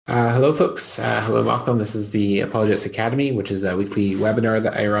Hello, folks. Hello, Malcolm. This is the Apologetics Academy, which is a weekly webinar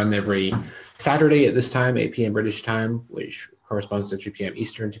that I run every Saturday at this time, 8 p.m. British time, which corresponds to 2 p.m.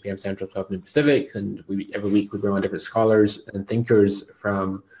 Eastern, 2 p.m. Central, 12 noon Pacific. And every week we bring on different scholars and thinkers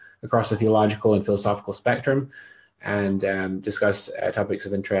from across the theological and philosophical spectrum and discuss topics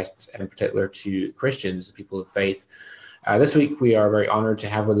of interest, in particular to Christians, people of faith. This week, we are very honored to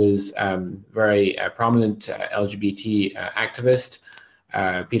have with us very prominent LGBT activist,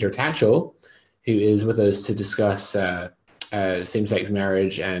 Peter Tatchell, who is with us to discuss same-sex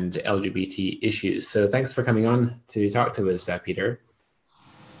marriage and LGBT issues. So thanks for coming on to talk to us, Peter.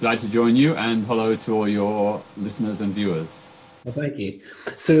 Glad to join you, and hello to all your listeners and viewers. Well, thank you.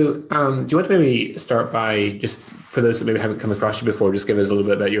 So do you want to maybe start by, just for those that maybe haven't come across you before, just give us a little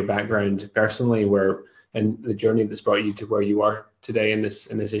bit about your background personally, and the journey that's brought you to where you are today in this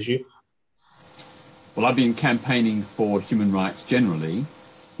issue? Well, I've been campaigning for human rights generally,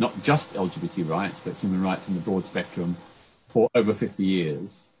 not just LGBT rights, but human rights in the broad spectrum for over 50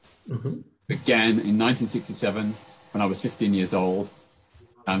 years. Mm-hmm. Began in 1967 when I was 15 years old.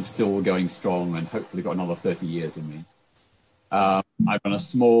 I'm still going strong and hopefully got another 30 years in me. I run a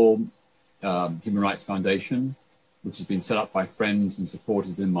small human rights foundation, which has been set up by friends and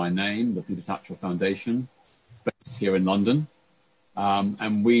supporters in my name, the Peter Tatchell Foundation, based here in London.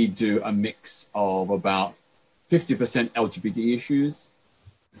 And we do a mix of about 50% LGBT issues,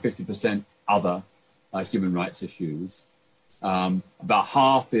 50% other human rights issues. About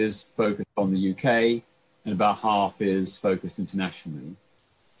half is focused on the UK and about half is focused internationally.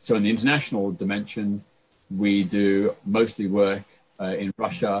 So in the international dimension, we do mostly work in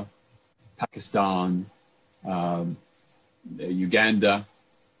Russia, Pakistan, Uganda,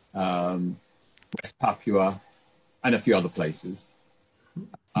 West Papua, and a few other places.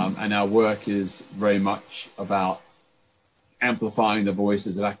 And our work is very much about amplifying the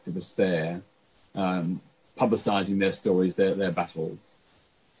voices of activists there, publicizing their stories, their battles.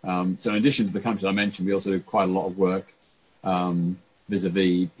 So in addition to the countries I mentioned, we also do quite a lot of work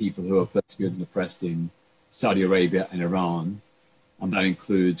vis-a-vis people who are persecuted and oppressed in Saudi Arabia and Iran. And that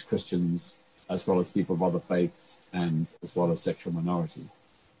includes Christians as well as people of other faiths and as well as sexual minorities.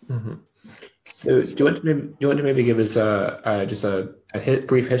 Mm-hmm. So do you want to maybe give us just a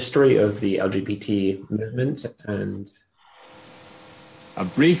brief history of the LGBT movement and a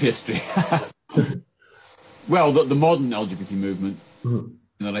brief history? Well, the modern LGBT movement in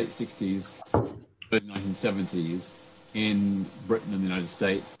the late 60s, early 1970s in Britain and the United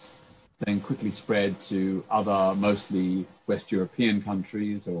States, then quickly spread to other mostly West European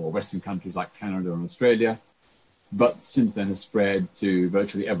countries or Western countries like Canada and Australia, but since then has spread to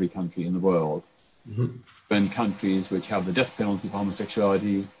virtually every country in the world. Mm-hmm. And countries which have the death penalty for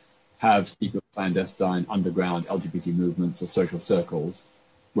homosexuality have secret, clandestine, underground LGBT movements or social circles,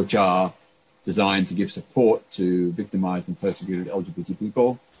 which are designed to give support to victimized and persecuted LGBT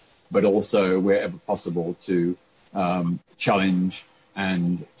people, but also, wherever possible, to challenge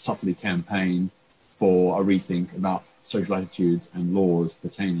and subtly campaign for a rethink about social attitudes and laws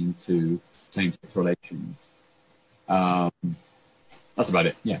pertaining to same-sex relations. That's about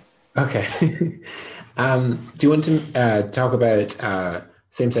it, yeah. Okay. Do you want to talk about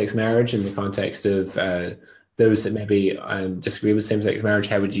same-sex marriage in the context of those that maybe disagree with same-sex marriage?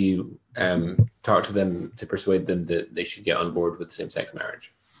 How would you talk to them to persuade them that they should get on board with same-sex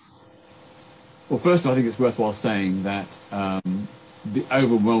marriage? Well, first, I think it's worthwhile saying that the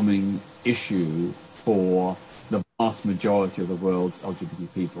overwhelming issue for the vast majority of the world's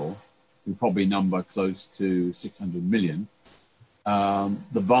LGBT people, who probably number close to 600 million,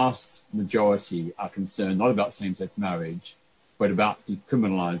 the vast majority are concerned not about same-sex marriage, but about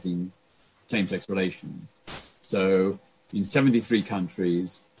decriminalizing same-sex relations. So in 73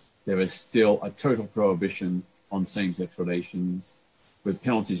 countries, there is still a total prohibition on same-sex relations, with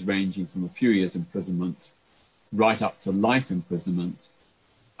penalties ranging from a few years imprisonment right up to life imprisonment,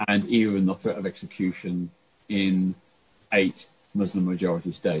 and even the threat of execution in 8 Muslim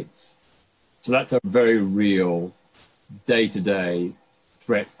majority states. So that's a very real day-to-day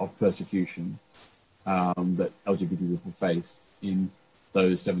threat of persecution that LGBT people face in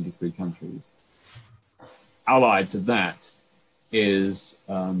those 73 countries. Allied to that is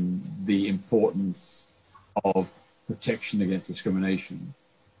the importance of protection against discrimination.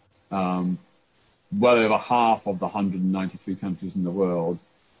 Well over half of the 193 countries in the world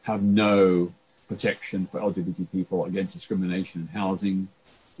have no protection for LGBT people against discrimination in housing,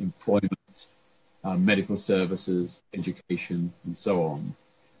 employment, medical services, education, and so on.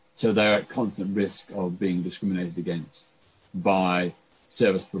 So they're at constant risk of being discriminated against by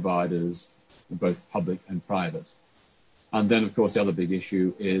service providers, both public and private. And then, of course, the other big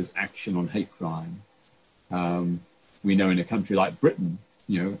issue is action on hate crime. We know in a country like Britain,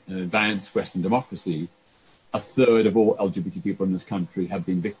 an advanced Western democracy, a third of all LGBT people in this country have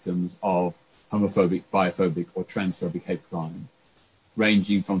been victims of homophobic, biphobic, or transphobic hate crime,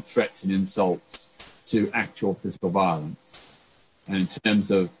 ranging from threats and insults to actual physical violence. And in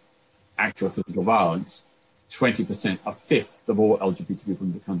terms of actual physical violence, 20%, a fifth of all LGBT people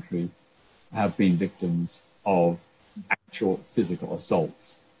in the country have been victims of actual physical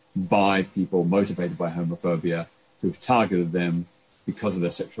assaults by people motivated by homophobia who've targeted them because of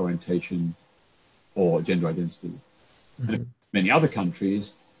their sexual orientation or gender identity. Mm-hmm. And in many other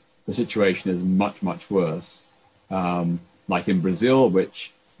countries, the situation is much, much worse. Like in Brazil,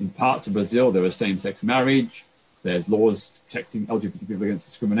 which in parts of Brazil, there is same-sex marriage. There's laws protecting LGBT people against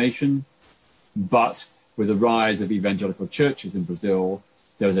discrimination. But with the rise of evangelical churches in Brazil,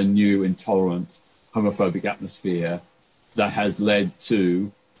 there is a new intolerant homophobic atmosphere that has led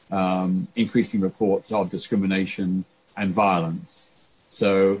to increasing reports of discrimination and violence.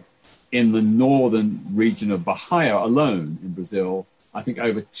 So in the northern region of Bahia alone in Brazil, I think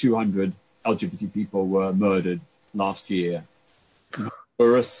over 200 LGBT people were murdered last year. In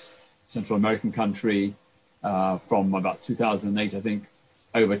Honduras, Central American country, from about 2008, I think,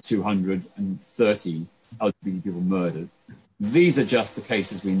 over 230 LGBT people murdered. These are just the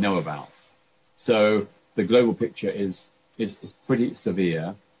cases we know about. So the global picture is pretty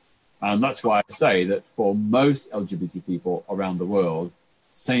severe. And that's why I say that for most LGBT people around the world,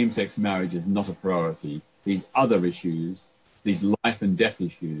 same-sex marriage is not a priority. These other issues, these life and death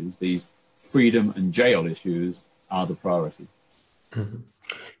issues, these freedom and jail issues are the priority. Mm-hmm.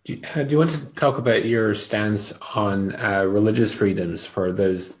 Do you want to talk about your stance on religious freedoms for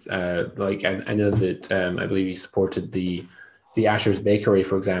those? I know that I believe you supported the Asher's Bakery,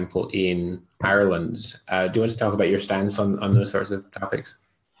 for example, in Ireland. Do you want to talk about your stance on those sorts of topics?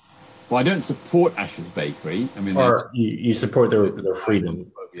 Well, I don't support Asher's Bakery. I mean, or you support their freedom.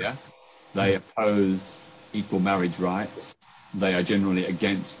 Yeah, they oppose equal marriage rights. They are generally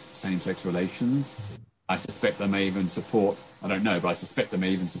against same-sex relations. I suspect they may even support, I don't know, but I suspect they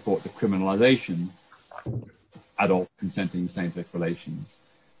may even support the criminalization of adult consenting same-sex relations.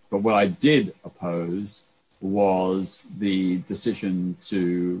 But what I did oppose was the decision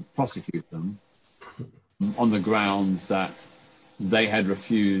to prosecute them on the grounds that they had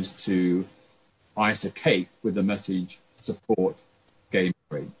refused to ice a cake with the message, support gay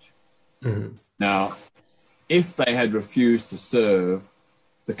marriage. Mm-hmm. Now, if they had refused to serve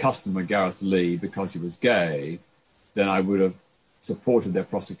the customer, Gareth Lee, because he was gay, then I would have supported their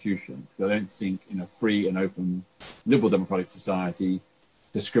prosecution. I don't think in a free and open liberal democratic society,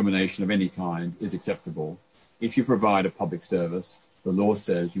 discrimination of any kind is acceptable. If you provide a public service, the law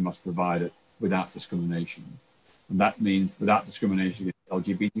says you must provide it without discrimination. And that means without discrimination against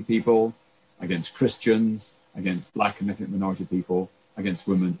LGBT people, against Christians, against Black and ethnic minority people, against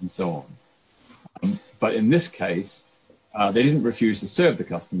women, and so on. But in this case, they didn't refuse to serve the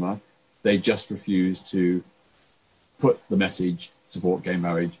customer. They just refused to put the message, support gay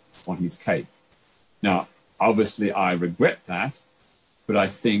marriage, on his cake. Now, obviously, I regret that, but I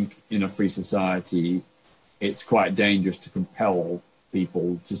think in a free society, it's quite dangerous to compel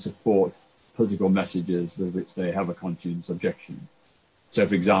people to support political messages with which they have a conscience objection. So,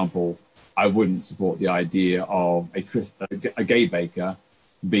 for example, I wouldn't support the idea of a gay baker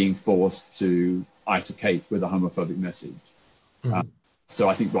being forced to ice a cake with a homophobic message. Mm-hmm. So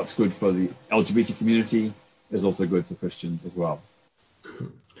I think what's good for the LGBT community is also good for Christians as well.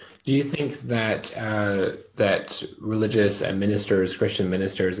 Do you think that that religious ministers, Christian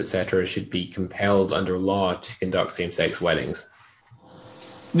ministers, etc., should be compelled under law to conduct same-sex weddings?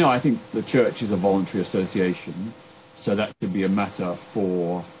 No, I think the church is a voluntary association, so that could be a matter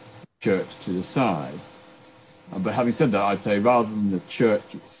for the church to decide. But having said that, I'd say rather than the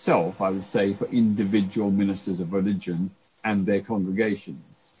church itself, I would say for individual ministers of religion and their congregations.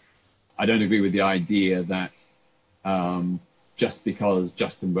 I don't agree with the idea that just because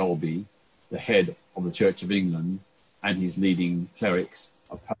Justin Welby, the head of the Church of England, and his leading clerics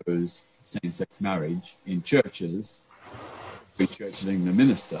oppose same-sex marriage in churches, the Church of England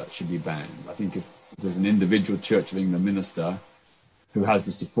minister should be banned. I think if there's an individual Church of England minister who has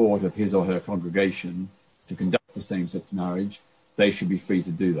the support of his or her congregation to conduct the same-sex marriage, they should be free to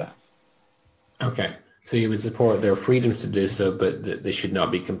do that. Okay. So you would support their freedom to do so, but they should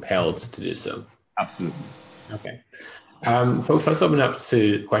not be compelled to do so? Absolutely. Okay. Folks, let's open up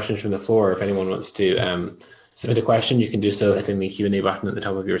to questions from the floor. If anyone wants to submit a question, you can do so hitting the Q&A button at the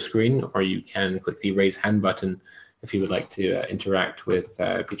top of your screen, or you can click the raise hand button if you would like to interact with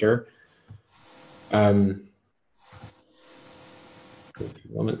Peter.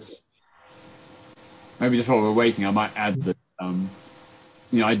 Moments. Maybe just while we're waiting, I might add that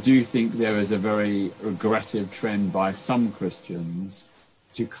I do think there is a very aggressive trend by some Christians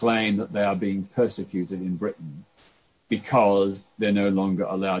to claim that they are being persecuted in Britain because they're no longer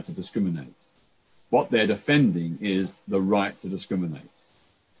allowed to discriminate. What they're defending is the right to discriminate,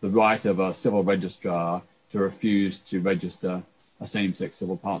 the right of a civil registrar to refuse to register a same-sex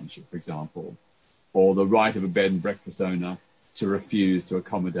civil partnership, for example, or the right of a bed and breakfast owner to refuse to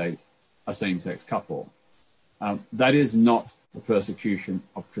accommodate a same-sex couple. That is not the persecution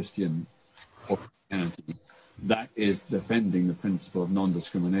of Christian or Christianity. That is defending the principle of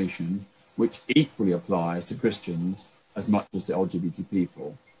non-discrimination, which equally applies to Christians as much as to LGBT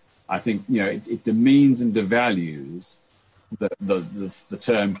people. I think it demeans and devalues the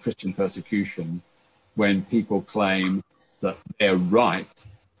term Christian persecution when people claim that their right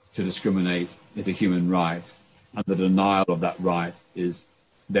to discriminate is a human right, and the denial of that right is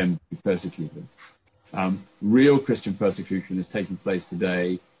them being persecuted. Real Christian persecution is taking place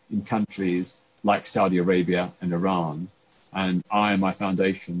today in countries like Saudi Arabia and Iran, and I and my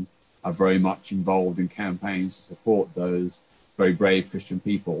foundation are very much involved in campaigns to support those very brave Christian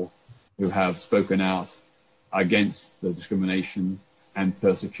people who have spoken out against the discrimination and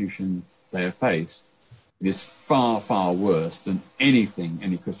persecution they have faced. It is far, far worse than anything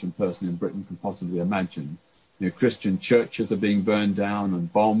any Christian person in Britain can possibly imagine. Christian churches are being burned down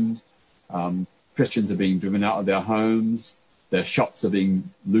and bombed. Christians are being driven out of their homes. Their shops are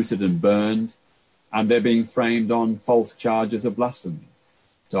being looted and burned, and they're being framed on false charges of blasphemy.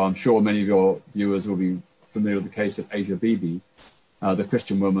 So I'm sure many of your viewers will be familiar with the case of Asia Bibi, the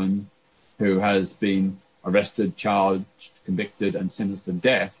Christian woman who has been arrested, charged, convicted, and sentenced to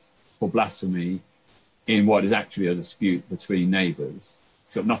death for blasphemy in what is actually a dispute between neighbors.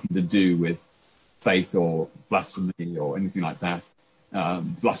 It's got nothing to do with faith or blasphemy or anything like that.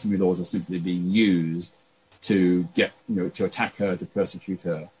 Blasphemy laws are simply being used to get, to attack her, to persecute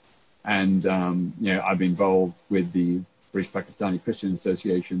her. And, I've been involved with the British Pakistani Christian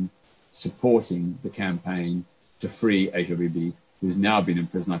Association supporting the campaign to free Asia Bibi, who's now been in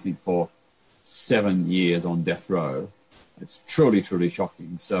prison, I think, for 7 years on death row. It's truly, truly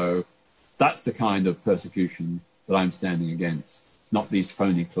shocking. So that's the kind of persecution that I'm standing against, not these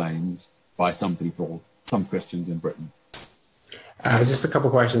phony claims by some people, some Christians in Britain. Just a couple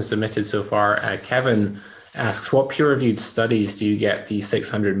of questions submitted so far. Kevin asks, what peer-reviewed studies do you get the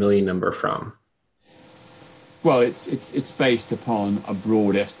 600 million number from? Well, it's based upon a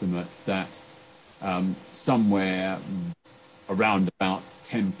broad estimate that somewhere around about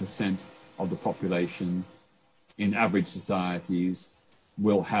 10% of the population in average societies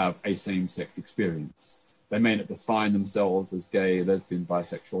will have a same-sex experience. They may not define themselves as gay, lesbian,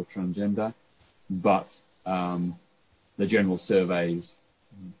 bisexual, transgender, but the general surveys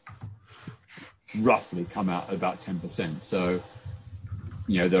roughly come out at about 10%. So,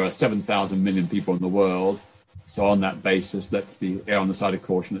 there are 7,000 million people in the world. So on that basis, let's be err on the side of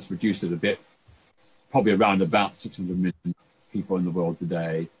caution, let's reduce it a bit. Probably around about 600 million people in the world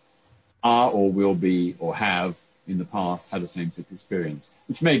today are or will be or have in the past had a same-sex experience,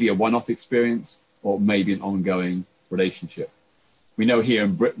 which may be a one-off experience or maybe an ongoing relationship. We know here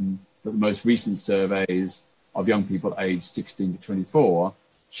in Britain that the most recent surveys of young people aged 16 to 24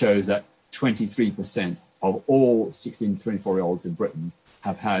 shows that 23% of all 16 to 24-year-olds in Britain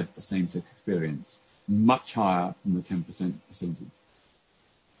have had a same-sex experience, much higher than the 10% percentage.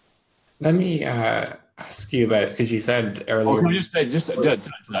 Let me ask you about, because you said earlier... Oh, can I just say, just to that,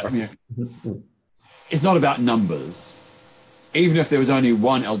 it's not about numbers. Even if there was only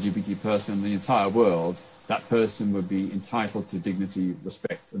one LGBT person in the entire world, that person would be entitled to dignity,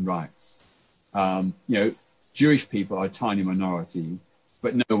 respect, and rights. Jewish people are a tiny minority,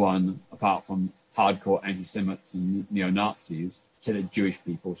 but no one, apart from hardcore anti-Semites and neo-Nazis, said that Jewish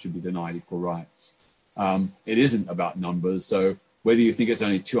people should be denied equal rights. It isn't about numbers, so whether you think it's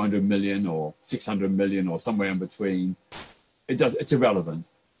only 200 million or 600 million or somewhere in between, it's irrelevant.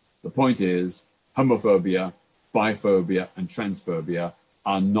 The point is, homophobia, biphobia, and transphobia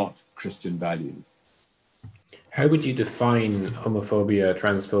are not Christian values. How would you define homophobia,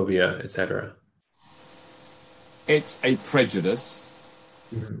 transphobia, etc.? It's a prejudice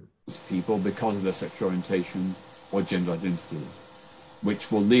against people because of their sexual orientation or gender identity,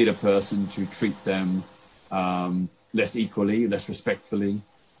 which will lead a person to treat them less equally, less respectfully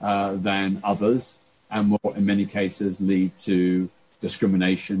than others, and will in many cases lead to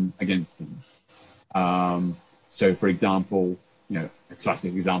discrimination against them. So, for example, a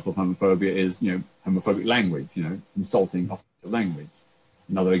classic example of homophobia is, homophobic language, insulting, offensive language.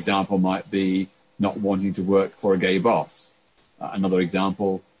 Another example might be not wanting to work for a gay boss, Another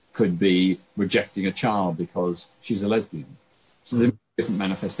example could be rejecting a child because she's a lesbian. So there's different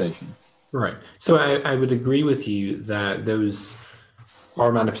manifestations. Right. So I would agree with you that those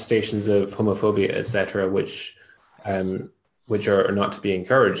are manifestations of homophobia, etc., which are not to be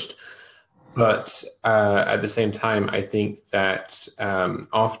encouraged. But at the same time, I think that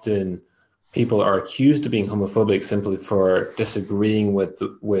often people are accused of being homophobic simply for disagreeing with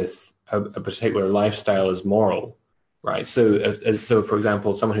a particular lifestyle as moral, right? So for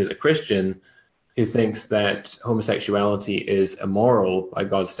example, someone who's a Christian who thinks that homosexuality is immoral by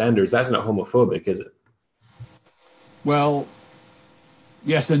God's standards, that's not homophobic, is it? Well,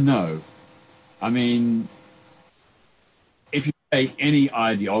 yes and no. I mean, if you take any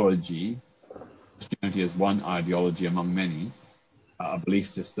ideology, Christianity is one ideology among many, a belief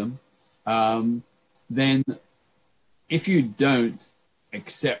system, then if you don't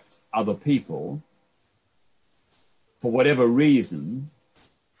accept other people for whatever reason,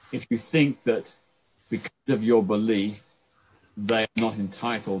 if you think that because of your belief they are not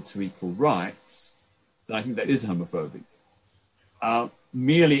entitled to equal rights, then I think that is homophobic.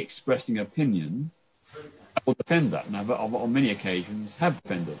 Merely expressing opinion, I will defend that, and I've on many occasions have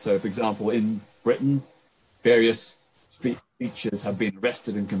defended. So, for example, in Britain, various street preachers have been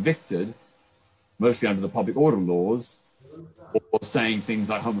arrested and convicted, mostly under the public order laws, or saying things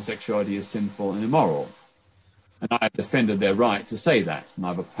like homosexuality is sinful and immoral. And I have defended their right to say that, and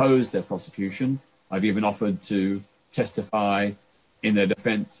I've opposed their prosecution. I've even offered to testify in their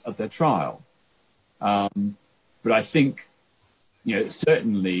defense at their trial. But I think,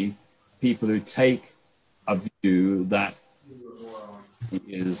 certainly people who take a view that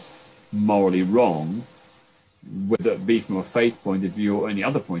is morally wrong, whether it be from a faith point of view or any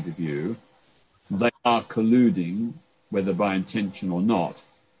other point of view, they are colluding, whether by intention or not,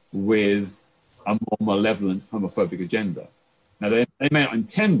 with a more malevolent homophobic agenda. Now, they may not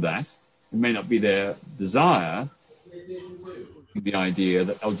intend that, it may not be their desire, the idea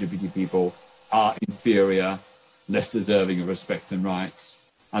that LGBT people are inferior, less deserving of respect and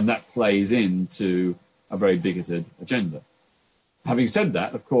rights, and that plays into a very bigoted agenda. Having said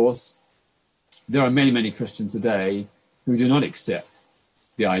that, of course, there are many, many Christians today who do not accept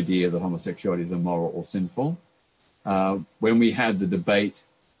the idea that homosexuality is immoral or sinful. When we had the debate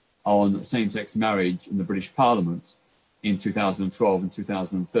on same-sex marriage in the British Parliament in 2012 and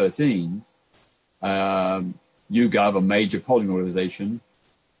 2013, YouGov, a major polling organization,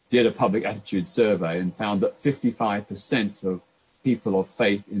 did a public attitude survey and found that 55% of people of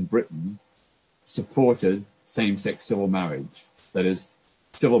faith in Britain supported same-sex civil marriage. That is,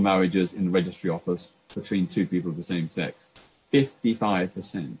 civil marriages in the registry office between two people of the same sex.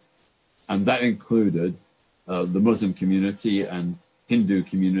 55%. And that included the Muslim community and Hindu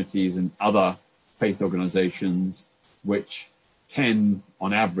communities and other faith organizations which tend,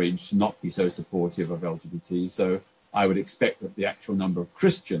 on average, to not be so supportive of LGBT. So I would expect that the actual number of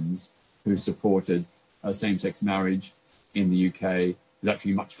Christians who supported same-sex marriage in the UK is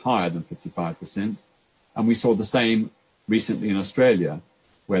actually much higher than 55%. And we saw the same recently in Australia,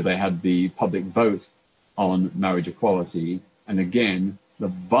 where they had the public vote on marriage equality. And again, the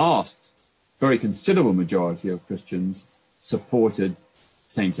vast, very considerable majority of Christians supported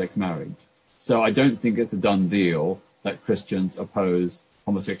same-sex marriage. So I don't think it's a done deal that Christians oppose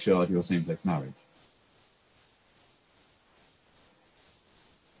homosexuality or same-sex marriage.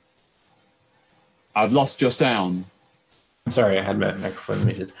 I've lost your sound. I'm sorry, I had my microphone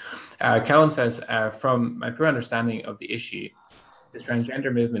muted. Callum says, from my clear understanding of the issue, the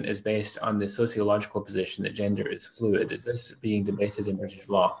transgender movement is based on the sociological position that gender is fluid. Is this being debated in British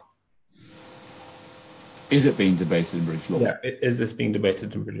law? Is it being debated in British law? Yeah, is this being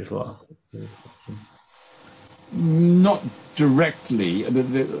debated in British law? Not directly.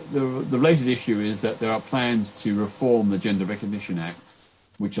 The related issue is that there are plans to reform the Gender Recognition Act,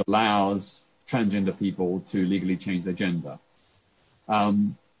 which allows transgender people to legally change their gender.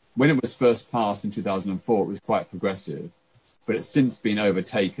 When it was first passed in 2004, it was quite progressive, but it's since been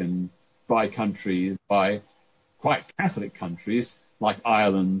overtaken by countries, by quite Catholic countries like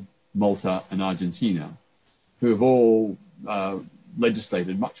Ireland, Malta, and Argentina, who have all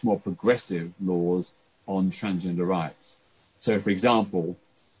legislated much more progressive laws on transgender rights. So, for example,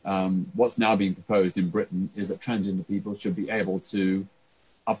 what's now being proposed in Britain is that transgender people should be able to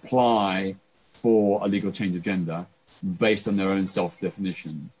apply for a legal change of gender based on their own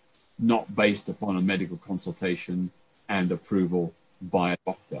self-definition, not based upon a medical consultation and approval by a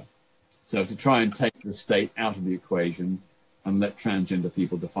doctor. So to try and take the state out of the equation and let transgender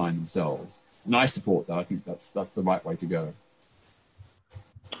people define themselves. And I support that. I think that's the right way to go.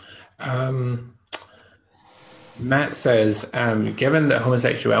 Matt says, given that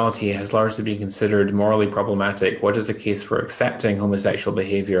homosexuality has largely been considered morally problematic, what is the case for accepting homosexual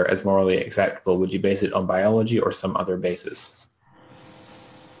behavior as morally acceptable? Would you base it on biology or some other basis?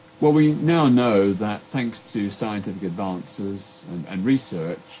 Well, we now know that thanks to scientific advances and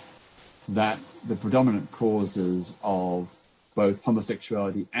research, that the predominant causes of both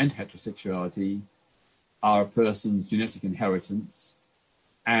homosexuality and heterosexuality are a person's genetic inheritance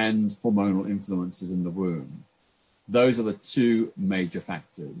and hormonal influences in the womb. Those are the two major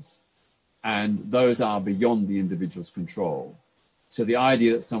factors, and those are beyond the individual's control. So the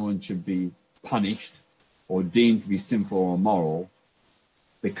idea that someone should be punished or deemed to be sinful or immoral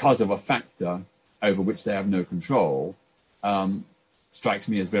because of a factor over which they have no control strikes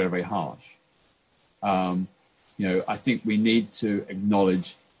me as very, very harsh. I think we need to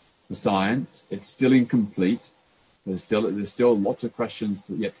acknowledge the science. It's still incomplete. There's still lots of questions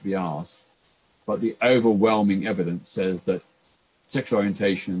yet to be asked. But the overwhelming evidence says that sexual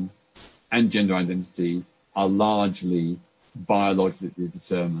orientation and gender identity are largely biologically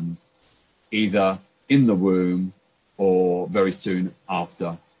determined, either in the womb or very soon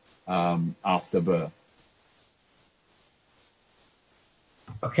after birth.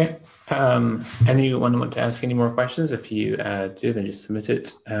 Okay. Anyone want to ask any more questions? If you do, then just submit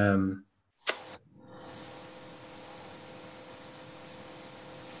it.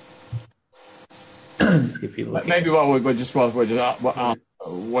 Just give people Maybe while we're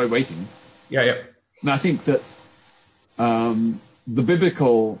waiting. Yeah. And I think that the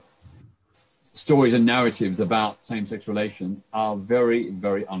biblical stories and narratives about same-sex relations are very,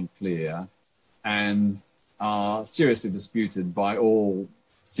 very unclear and are seriously disputed by all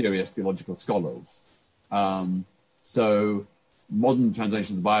serious theological scholars. So modern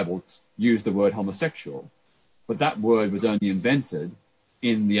translations of the Bible use the word homosexual, but that word was only invented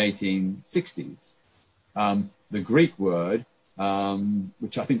in the 1860s. The Greek word,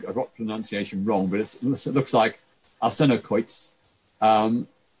 which I think I got pronunciation wrong, but it looks like arsenokoites. The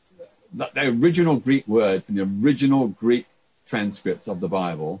original Greek word from the original Greek transcripts of the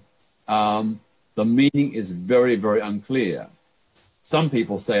Bible, the meaning is very, very unclear. Some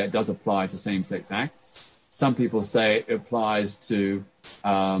people say it does apply to same-sex acts. Some people say it applies to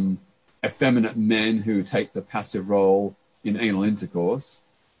effeminate men who take the passive role in anal intercourse.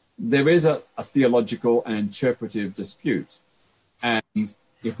 There is a theological and interpretive dispute. And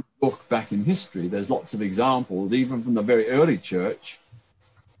if we look back in history, there's lots of examples, even from the very early church,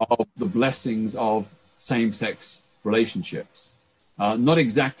 of the blessings of same-sex relationships. Not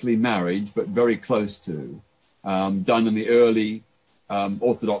exactly marriage, but very close to, done in the early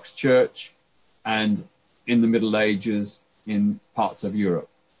Orthodox Church and in the Middle Ages in parts of Europe.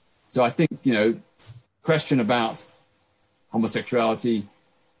 So I think, question about homosexuality,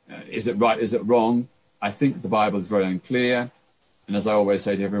 is it right, is it wrong? I think the Bible is very unclear. And as I always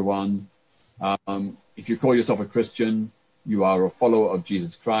say to everyone, if you call yourself a Christian, you are a follower of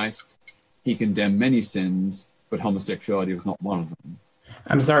Jesus Christ. He condemned many sins, but homosexuality was not one of them.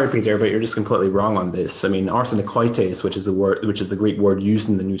 I'm sorry, Peter, but you're just completely wrong on this. I mean, arsenokoites, which is the Greek word used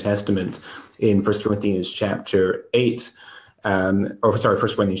in the New Testament in 1 Corinthians chapter 8, 1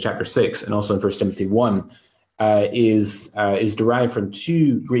 Corinthians chapter 6, and also in 1 Timothy 1, is derived from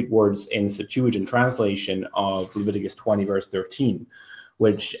two Greek words in Septuagint translation of Leviticus 20, verse 13,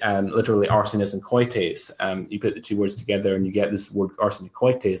 which literally arsenis and koites. You put the two words together and you get this word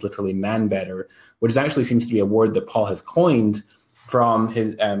arsenokoites, literally man-better, which actually seems to be a word that Paul has coined from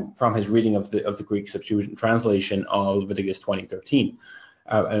his reading of the Greek Septuagint translation of Leviticus 20:13.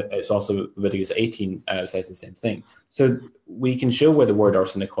 It's also Leviticus 18 says the same thing. So we can show where the word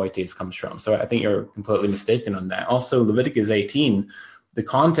arsenokoites comes from. So I think you're completely mistaken on that. Also, Leviticus 18, the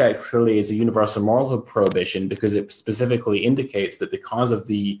context clearly is a universal moral prohibition because it specifically indicates that because of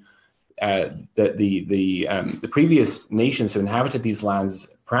the previous nations who inhabited these lands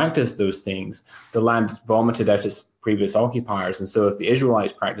practiced those things, the land vomited out its previous occupiers. And so if the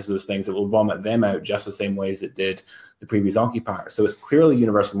Israelites practice those things, it will vomit them out just the same way as it did the previous occupiers. So it's clearly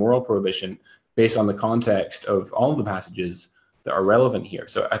universal moral prohibition based on the context of all the passages that are relevant here.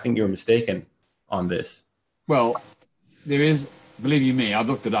 So I think you're mistaken on this. Well, there is, believe you me, I've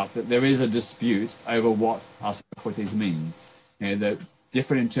looked it up, that there is a dispute over what arsenokoites means. There are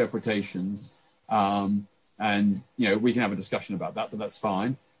different interpretations, and we can have a discussion about that, but that's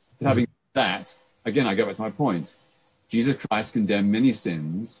fine. But having that, again, I go back to my point. Jesus Christ condemned many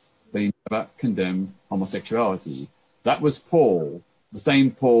sins, but he never condemned homosexuality. That was Paul, the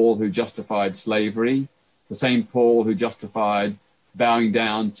same Paul who justified slavery, the same Paul who justified bowing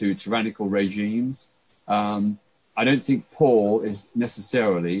down to tyrannical regimes. I don't think Paul is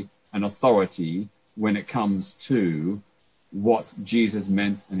necessarily an authority when it comes to what Jesus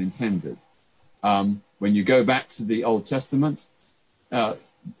meant and intended. When you go back to the Old Testament,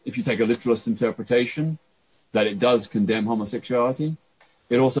 if you take a literalist interpretation, that it does condemn homosexuality,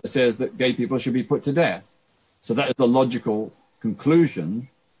 it also says that gay people should be put to death. So that is the logical conclusion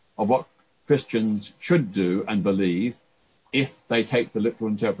of what Christians should do and believe if they take the literal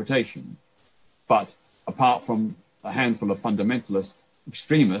interpretation. But apart from a handful of fundamentalist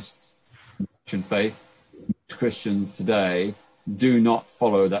extremists in Christian faith, Christians today do not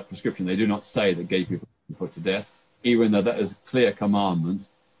follow that prescription. They do not say that gay people should be put to death, even though that is a clear commandment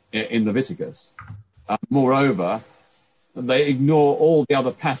in Leviticus. Moreover, they ignore all the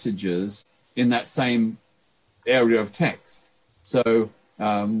other passages in that same area of text. So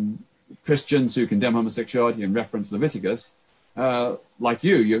Christians who condemn homosexuality and reference Leviticus, like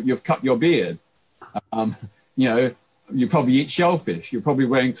you've cut your beard. You probably eat shellfish. You're probably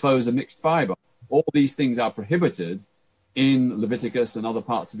wearing clothes of mixed fiber. All these things are prohibited in Leviticus and other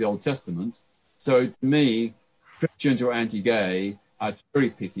parts of the Old Testament. So to me, Christians who are anti-gay are cherry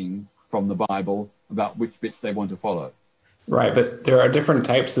picking from the Bible about which bits they want to follow. Right, but there are different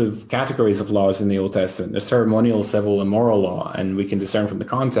types of categories of laws in the Old Testament. There's ceremonial, civil, and moral law, and we can discern from the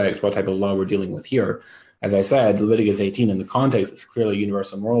context what type of law we're dealing with here. As I said, Leviticus 18 in the context is clearly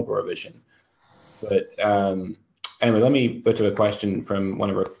universal moral prohibition. But anyway, let me go to a question from one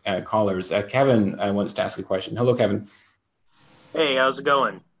of our callers. Kevin wants to ask a question. Hello, Kevin. Hey, how's it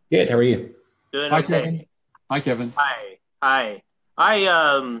going? Good, how are you? Doing Hi, okay. Kevin. Hi, Kevin. Hi.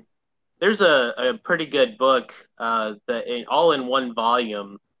 There's a pretty good book all in one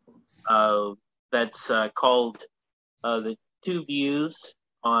volume that's called The Two Views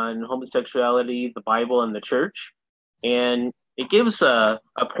on Homosexuality, the Bible, and the Church. And it gives a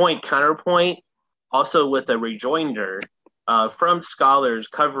counterpoint, also with a rejoinder from scholars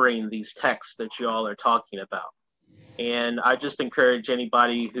covering these texts that you all are talking about. And I just encourage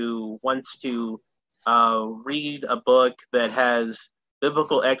anybody who wants to read a book that has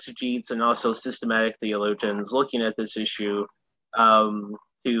biblical exegetes and also systematic theologians looking at this issue,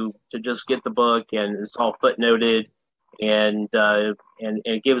 to just get the book, and it's all footnoted, and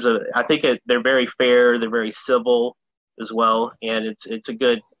it gives I think they're very fair, they're very civil as well, and it's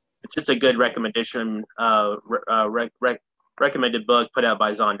just a good recommendation, recommended book put out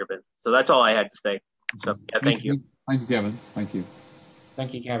by Zondervan. So that's all I had to say. So yeah, thank you. Thank you, Kevin. Thank you.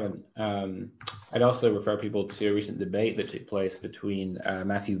 Thank you, Kevin. I'd also refer people to a recent debate that took place between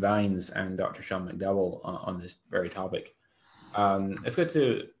Matthew Vines and Dr. Sean McDowell on this very topic. Let's go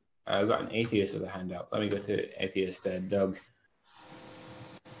to, I've got an atheist with a hand up. Let me go to atheist Doug.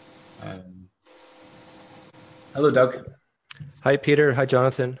 Hello, Doug. Hi, Peter. Hi,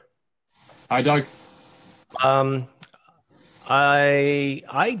 Jonathan. Hi, Doug.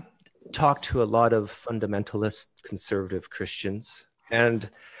 I talk to a lot of fundamentalist conservative Christians, and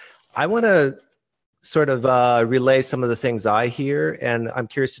I want to sort of relay some of the things I hear, and I'm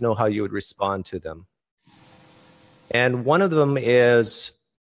curious to know how you would respond to them. And one of them is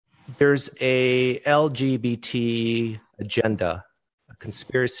there's a LGBT agenda, a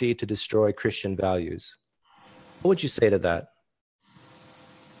conspiracy to destroy Christian values. What would you say to that?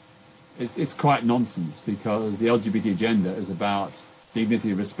 It's quite nonsense, because the LGBT agenda is about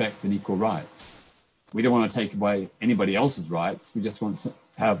dignity, respect, and equal rights. We don't want to take away anybody else's rights. We just want to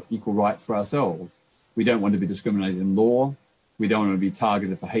have equal rights for ourselves. We don't want to be discriminated in law. We don't want to be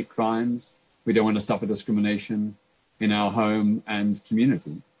targeted for hate crimes. We don't want to suffer discrimination in our home and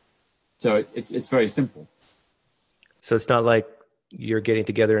community. So it's very simple. So it's not like you're getting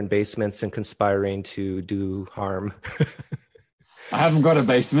together in basements and conspiring to do harm. I haven't got a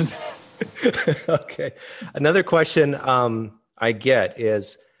basement. Okay. Another question I get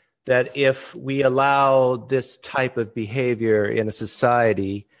is that if we allow this type of behavior in a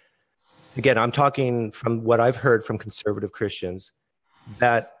society, again, I'm talking from what I've heard from conservative Christians,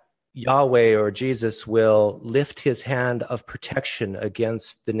 that Yahweh or Jesus will lift his hand of protection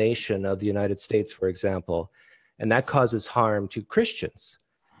against the nation of the United States, for example, and that causes harm to Christians.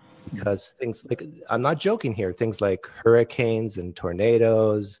 Because things like, I'm not joking here, things like hurricanes and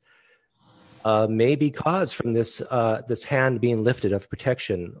tornadoes may be caused from this hand being lifted of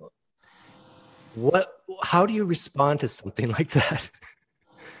protection. How do you respond to something like that?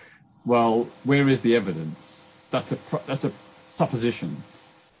 Well, where is the evidence? That's a supposition.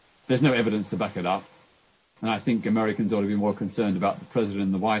 There's no evidence to back it up. And I think Americans ought to be more concerned about the president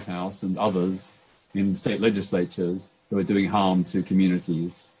in the White House and others in state legislatures who are doing harm to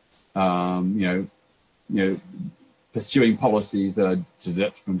communities. Pursuing policies that are to the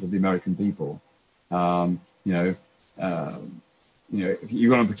detriment of the American people. if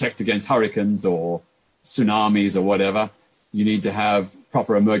you want to protect against hurricanes or tsunamis or whatever, you need to have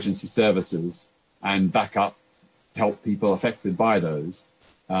proper emergency services and backup to help people affected by those.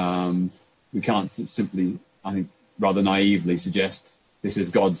 We can't simply, I think, rather naively suggest this is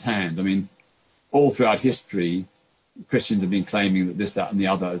God's hand. I mean, all throughout history, Christians have been claiming that this, that, and the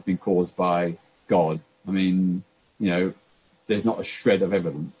other has been caused by God. I mean, there's not a shred of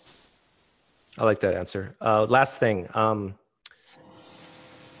evidence. I like that answer. Last thing.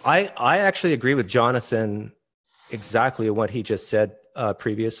 I actually agree with Jonathan exactly what he just said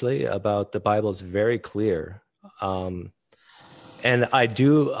previously about the Bible is very clear. And I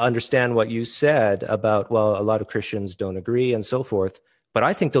do understand what you said about, well, a lot of Christians don't agree and so forth, but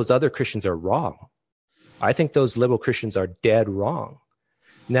I think those other Christians are wrong. I think those liberal Christians are dead wrong.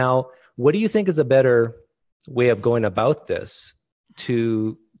 Now, what do you think is a better way of going about this,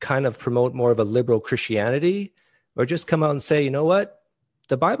 to kind of promote more of a liberal Christianity, or just come out and say, you know what,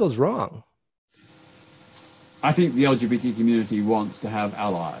 the Bible's wrong? I think the LGBT community wants to have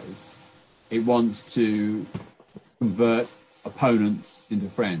allies. It wants to convert opponents into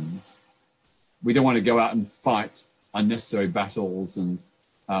friends. We don't want to go out and fight unnecessary battles and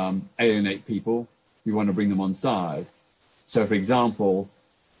alienate people. We want to bring them on side. So, for example,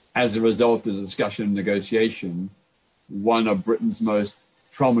 as a result of the discussion and negotiation, one of Britain's most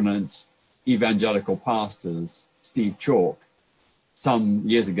prominent evangelical pastors, Steve Chalke, some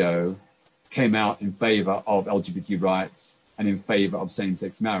years ago came out in favor of LGBT rights and in favor of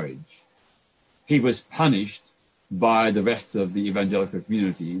same-sex marriage. He was punished by the rest of the evangelical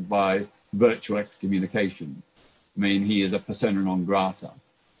community by virtual excommunication. I mean, he is a persona non grata,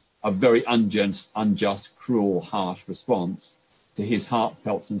 a very unjust, cruel, harsh response to his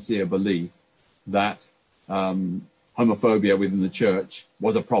heartfelt, sincere belief that homophobia within the church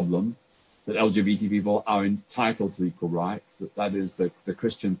was a problem, that LGBT people are entitled to equal rights, that is the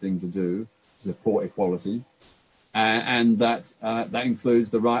Christian thing to do, to support equality, and that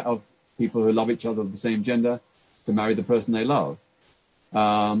includes the right of people who love each other of the same gender to marry the person they love.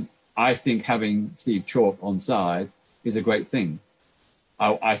 I think having Steve Chalke on side is a great thing.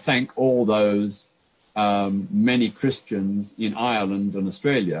 I thank all those many Christians in Ireland and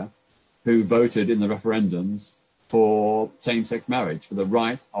Australia who voted in the referendums for same-sex marriage, for the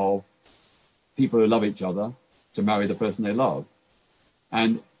right of people who love each other to marry the person they love.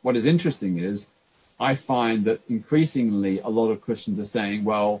 And what is interesting is I find that increasingly a lot of Christians are saying,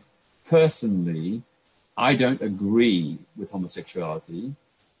 well, personally, I don't agree with homosexuality,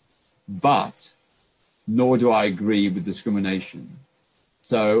 but nor do I agree with discrimination.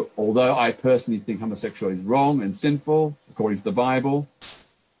 So although I personally think homosexuality is wrong and sinful, according to the Bible,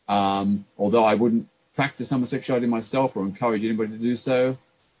 although I wouldn't practice homosexuality myself or encourage anybody to do so,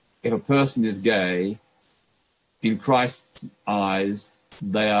 if a person is gay, in Christ's eyes,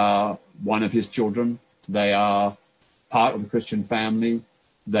 they are one of his children, they are part of the Christian family,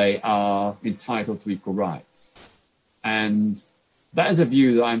 they are entitled to equal rights. And that is a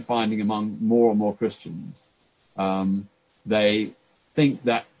view that I'm finding among more and more Christians. They think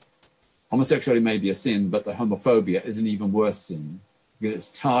that homosexuality may be a sin, but the homophobia is an even worse sin because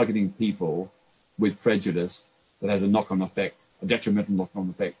it's targeting people with prejudice that has a knock-on effect, a detrimental knock-on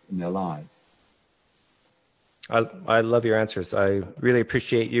effect in their lives. I love your answers. I really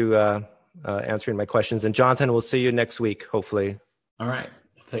appreciate you answering my questions. And Jonathan, we'll see you next week, hopefully. All right.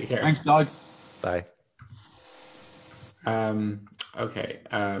 Take care. Thanks, Doug. Bye. Okay.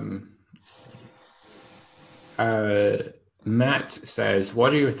 Matt says,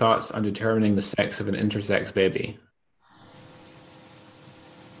 what are your thoughts on determining the sex of an intersex baby?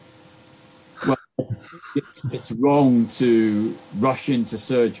 Well, it's wrong to rush into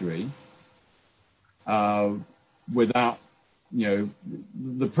surgery without,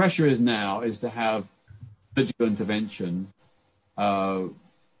 the pressure is to have surgical intervention on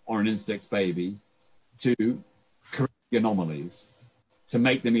an intersex baby to correct the anomalies, to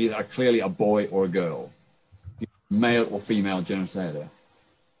make them either clearly a boy or a girl, male or female genitalia.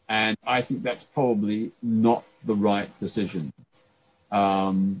 And I think that's probably not the right decision.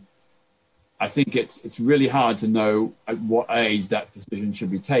 I think it's really hard to know at what age that decision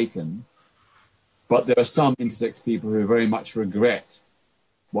should be taken. But there are some intersex people who very much regret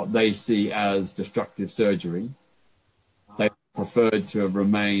what they see as destructive surgery. They preferred to have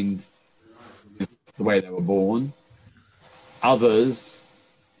remained the way they were born. Others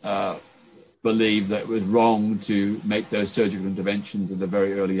believe that it was wrong to make those surgical interventions at a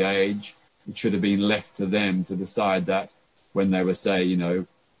very early age. It should have been left to them to decide that when they were, say,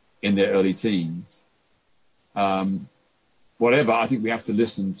 in their early teens. Whatever, I think we have to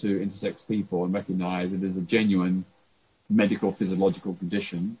listen to intersex people and recognize it is a genuine medical physiological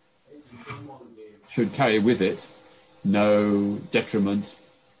condition should carry with it no detriment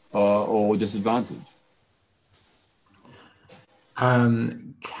or disadvantage.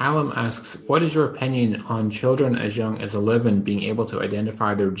 Callum asks, what is your opinion on children as young as 11 being able to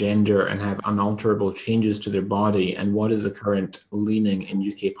identify their gender and have unalterable changes to their body, and what is the current leaning in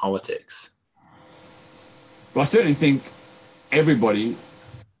UK politics? Well, I certainly think everybody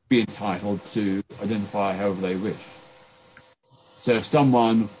be entitled to identify however they wish. So if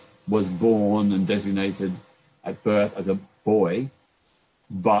someone was born and designated at birth as a boy,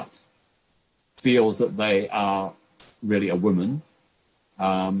 but feels that they are really a woman,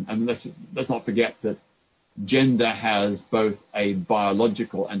 and let's not forget that gender has both a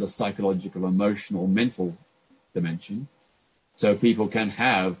biological and a psychological, emotional, mental dimension. So people can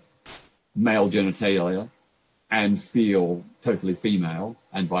have male genitalia and feel totally female,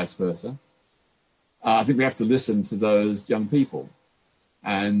 and vice versa. I think we have to listen to those young people,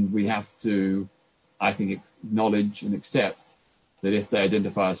 and we have to, I think, acknowledge and accept that if they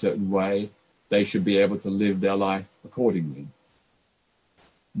identify a certain way, they should be able to live their life accordingly.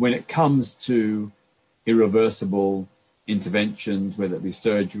 When it comes to irreversible interventions, whether it be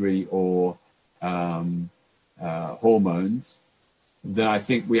surgery or hormones, then I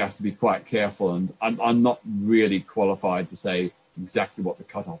think we have to be quite careful. And I'm not really qualified to say exactly what the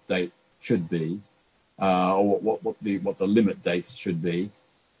cutoff date should be, or what the limit dates should be.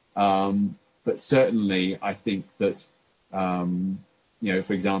 But certainly, I think that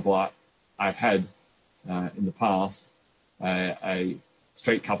for example, I've had in the past a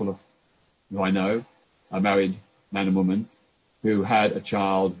straight couple who I know, a married man and woman, who had a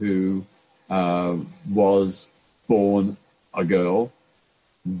child who was born a girl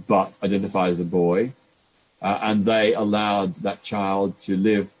but identified as a boy, and they allowed that child to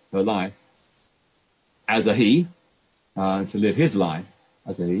live her life as a he, to live his life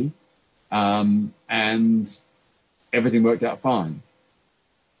as a he, and everything worked out fine.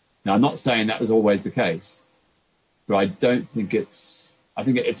 Now, I'm not saying that was always the case, but I think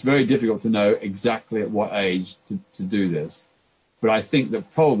it's very difficult to know exactly at what age to do this. But I think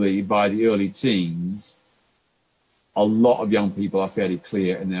that probably by the early teens, a lot of young people are fairly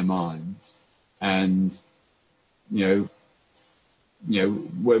clear in their minds. And,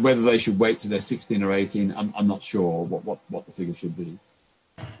 whether they should wait till they're 16 or 18, I'm not sure what the figure should be.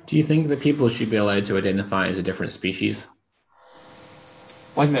 Do you think that people should be allowed to identify as a different species?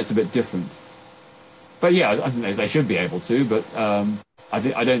 I think that's a bit different. But yeah, I think they should be able to, but I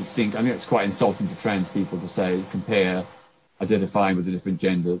think it's quite insulting to trans people to say, compare identifying with a different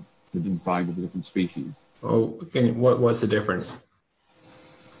gender to identifying with a different species. Oh, what's the difference?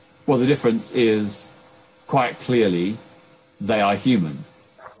 Well, the difference is quite clearly they are human.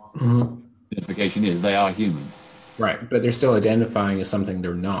 Mm-hmm. Identification is they are human. Right, but they're still identifying as something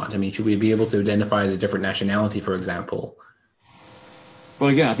they're not. I mean, should we be able to identify as a different nationality, for example? Well,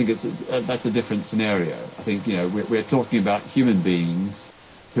 again, I think that's a different scenario. I think, we're talking about human beings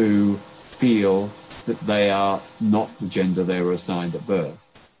who feel that they are not the gender they were assigned at birth.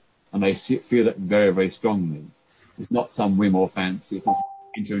 And they feel it very, very strongly. It's not some whim or fancy. It's not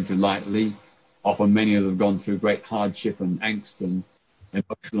enter into lightly. Often many of them have gone through great hardship and angst and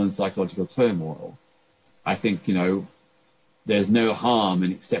emotional and psychological turmoil. I think, there's no harm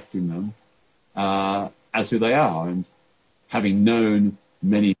in accepting them as who they are. And having known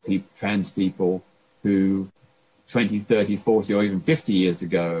many trans people who 20, 30, 40, or even 50 years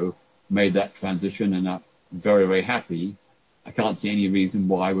ago made that transition and are very, very happy, I can't see any reason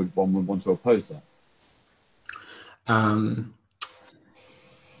why one would want to oppose that.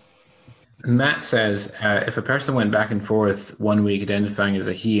 Matt says, if a person went back and forth 1 week identifying as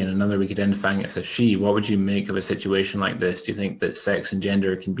a he and another week identifying as a she, what would you make of a situation like this? Do you think that sex and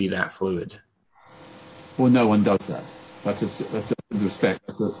gender can be that fluid? Well, no one does that. That's with respect,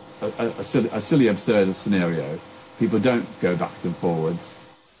 that's a silly, absurd scenario. People don't go backwards and forwards.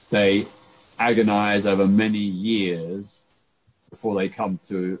 They agonize over many years before they come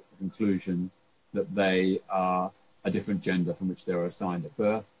to a conclusion that they are a different gender from which they were assigned at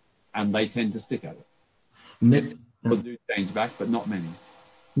birth, and they tend to stick at it. People do change back, but not many.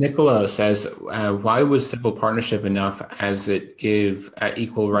 Nicola says, why was civil partnership enough as it gave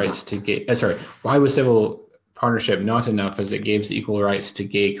equal rights to gay... why was civil partnership not enough as it gives equal rights to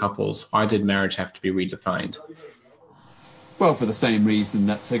gay couples? Why did marriage have to be redefined? Well, for the same reason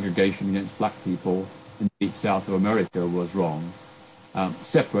that segregation against black people in the deep south of America was wrong.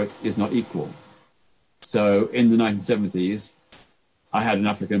 Separate is not equal. So in the 1970s, I had an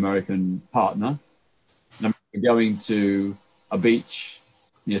African-American partner, and I'm going to a beach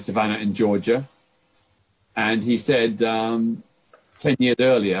near Savannah in Georgia, And he said 10 years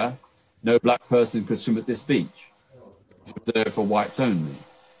earlier, no black person could swim at this beach. It was reserved for whites only.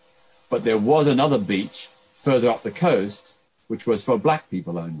 But there was another beach further up the coast, which was for black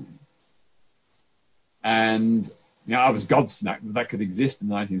people only. And I was gobsmacked that could exist in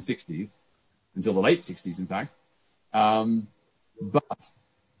the 1960s, until the late 60s, in fact. But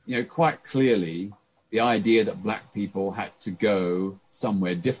quite clearly, the idea that black people had to go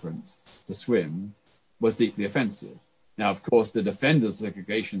somewhere different to swim was deeply offensive. Now, of course, the defenders of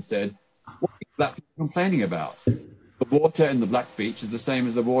segregation said, what are black people complaining about? The water in the black beach is the same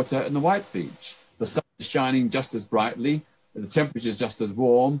as the water in the white beach. The sun is shining just as brightly, the temperature is just as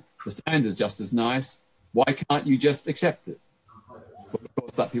warm, the sand is just as nice. Why can't you just accept it? But of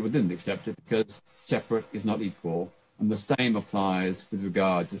course, black people didn't accept it because separate is not equal. And the same applies with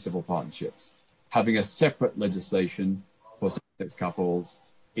regard to civil partnerships. Having a separate legislation for same-sex couples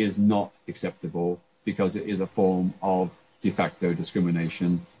is not acceptable because it is a form of de facto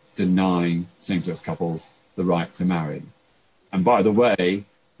discrimination, denying same-sex couples the right to marry. And by the way,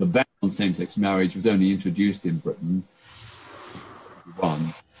 the ban on same-sex marriage was only introduced in Britain.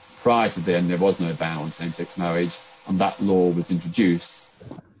 Prior to then, there was no ban on same-sex marriage, and that law was introduced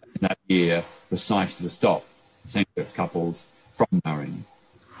in that year precisely to stop same-sex couples from marrying.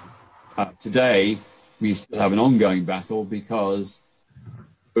 Today, we still have an ongoing battle because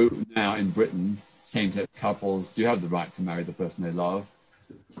now in Britain, same-sex couples do have the right to marry the person they love.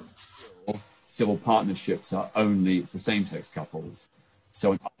 Civil partnerships are only for same-sex couples.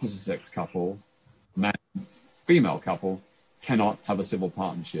 So an opposite-sex couple, man-female couple, cannot have a civil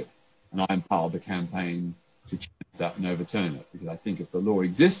partnership. And I am part of the campaign to change that and overturn it, because I think if the law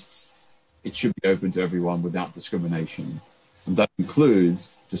exists, it should be open to everyone without discrimination. And that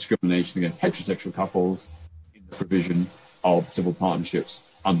includes discrimination against heterosexual couples in the provision of civil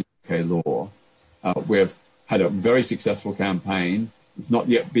partnerships under UK law. We've had a very successful campaign. It's not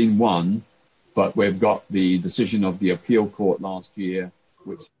yet been won, but we've got the decision of the appeal court last year,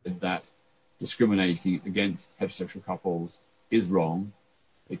 which said that discriminating against heterosexual couples is wrong.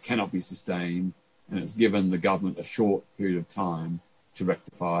 It cannot be sustained, and it's given the government a short period of time to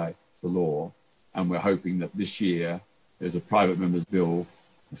rectify the law. And we're hoping that this year there's a private member's bill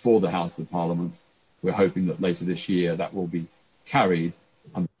before the House of Parliament. We're hoping that later this year that will be carried,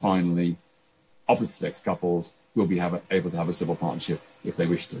 and finally opposite-sex couples will be able to have a civil partnership if they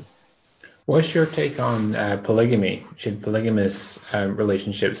wish to. What's your take on polygamy? Should polygamous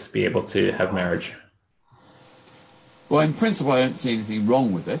relationships be able to have marriage? Well, in principle, I don't see anything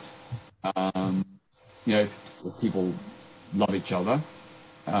wrong with it. If people love each other.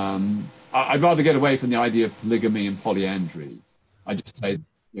 I'd rather get away from the idea of polygamy and polyandry. I just say,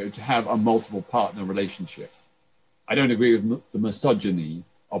 to have a multiple partner relationship. I don't agree with the misogyny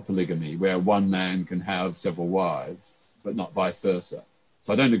of polygamy, where one man can have several wives, but not vice versa.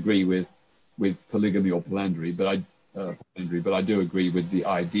 So I don't agree with polygamy or polyandry, but I do agree with the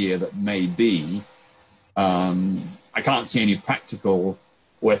idea that maybe I can't see any practical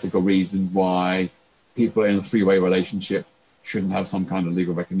or ethical reason why people in a three-way relationship shouldn't have some kind of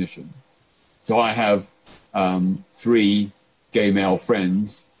legal recognition. So I have 3 gay male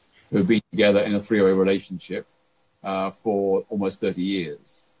friends who have been together in a three-way relationship for almost 30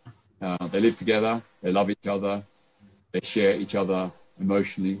 years. They live together, they love each other, they share each other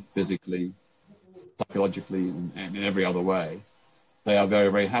emotionally, physically, psychologically, and in every other way. They are very,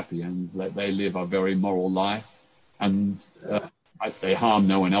 very happy, and they live a very moral life, and they harm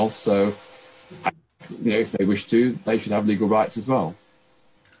no one else. So, if they wish to, they should have legal rights as well.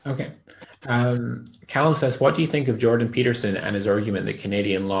 Okay. Callum says, what do you think of Jordan Peterson and his argument that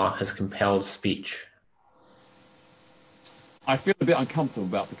Canadian law has compelled speech? I feel a bit uncomfortable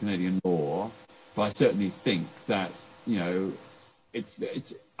about the Canadian law, but I certainly think that,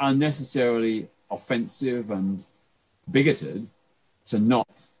 it's unnecessarily offensive and bigoted to not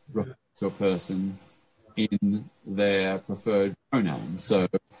refer to a person in their preferred pronouns. So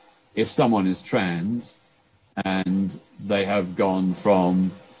if someone is trans and they have gone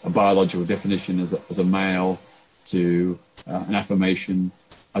from a biological definition as a male to an affirmation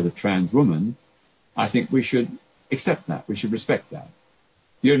as a trans woman, I think we should accept that. We should respect that.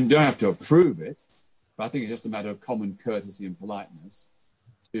 You don't have to approve it, but I think it's just a matter of common courtesy and politeness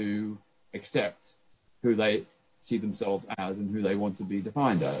to accept who they see themselves as and who they want to be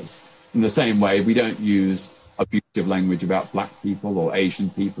defined as. In the same way, we don't use abusive language about black people or Asian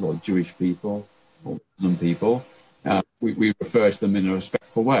people or Jewish people or Muslim people. We refer to them in a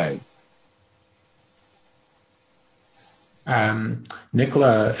respectful way.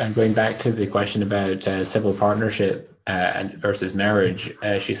 Nicola, going back to the question about civil partnership versus marriage,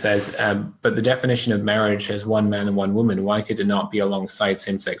 she says, but the definition of marriage has one man and one woman. Why could it not be alongside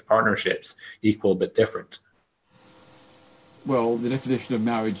same-sex partnerships, equal but different? Well, the definition of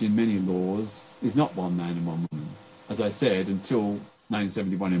marriage in many laws is not one man and one woman. As I said, until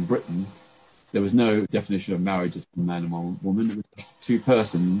 1971 in Britain, there was no definition of marriage as one man and one woman. It was just two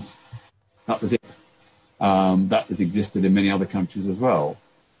persons. That was it. That has existed in many other countries as well.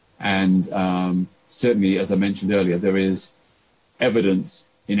 And certainly, as I mentioned earlier, there is evidence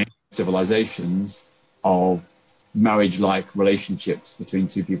in civilizations of marriage-like relationships between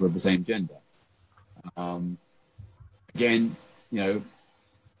two people of the same gender. Again, you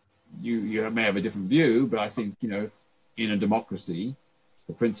may have a different view, but I think, in a democracy,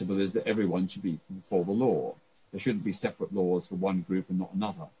 the principle is that everyone should be before the law. There shouldn't be separate laws for one group and not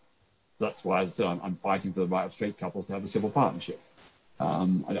another. That's why, as I said, I'm fighting for the right of straight couples to have a civil partnership.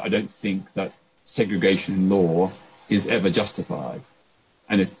 I don't think that segregation in law is ever justified.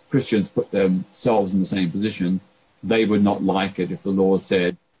 And if Christians put themselves in the same position, they would not like it if the law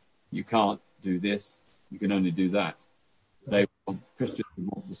said, you can't do this, you can only do that. Christians would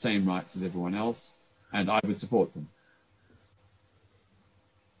want the same rights as everyone else, and I would support them.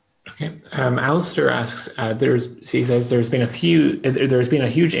 Okay. Alistair asks, he says there's been a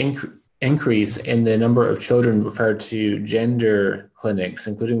huge increase in the number of children referred to gender clinics,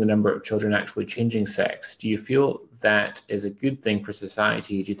 including the number of children actually changing sex. Do you feel that is a good thing for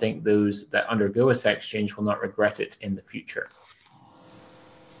society? Do you think those that undergo a sex change will not regret it in the future?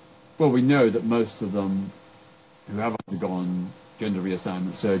 Well, we know that most of them who have undergone gender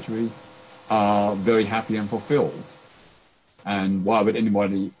reassignment surgery are very happy and fulfilled. And why would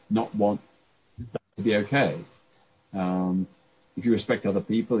anybody not want that to be okay? If you respect other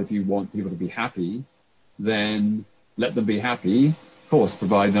people, if you want people to be happy, then let them be happy, of course,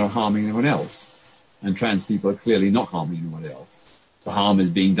 provided they're not harming anyone else. And trans people are clearly not harming anyone else. The harm is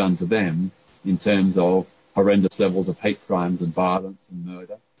being done to them in terms of horrendous levels of hate crimes and violence and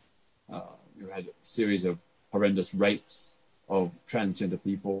murder. We've had a series of horrendous rapes of transgender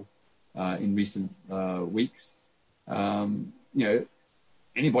people in recent weeks.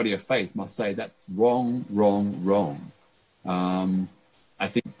 Anybody of faith must say that's wrong, wrong, wrong. I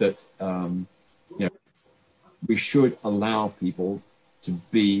think that we should allow people to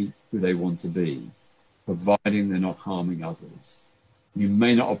be who they want to be, providing they're not harming others. You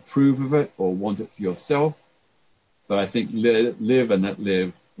may not approve of it or want it for yourself, but I think live and let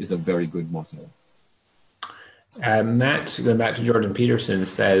live is a very good motto. Matt, going back to Jordan Peterson,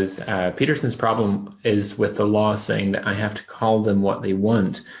 says, Peterson's problem is with the law saying that I have to call them what they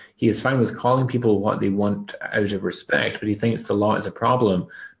want. He is fine with calling people what they want out of respect, but he thinks the law is a problem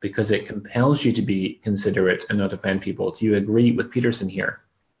because it compels you to be considerate and not offend people. Do you agree with Peterson here?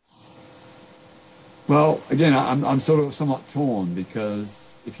 Well, again, I'm sort of somewhat torn,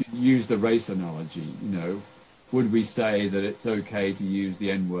 because if you use the race analogy, would we say that it's okay to use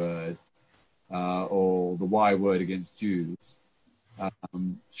the N-word or the Y word against Jews?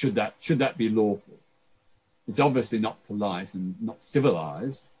 Should that be lawful? It's obviously not polite and not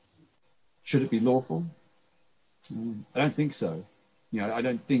civilized. Should it be lawful? I don't think so. I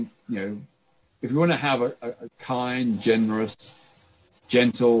don't think, if we want to have a kind, generous,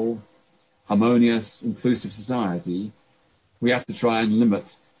 gentle, harmonious, inclusive society, we have to try and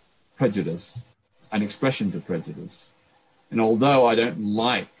limit prejudice and expressions of prejudice. And although I don't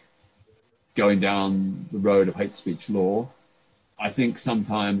like going down the road of hate speech law, I think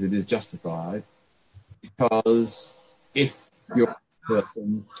sometimes it is justified, because if you're a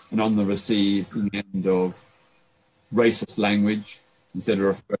person and on the receiving end of racist language, instead of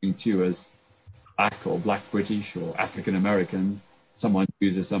referring to you as black or black British or African American, someone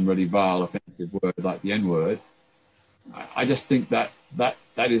uses some really vile, offensive word like the N-word, I just think that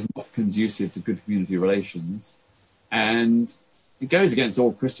is not conducive to good community relations, and it goes against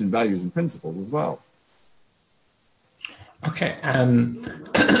all Christian values and principles as well. Okay.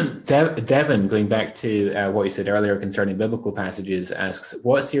 Devin, going back to what you said earlier concerning biblical passages, asks,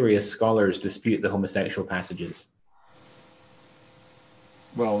 what serious scholars dispute the homosexual passages?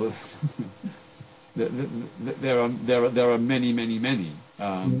 Well, there are many.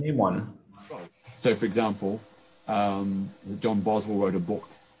 Name one. So, for example, John Boswell wrote a book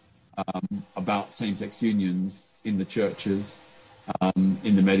about same-sex unions in the churches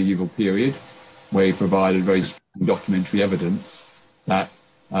in the medieval period, where he provided very strong documentary evidence that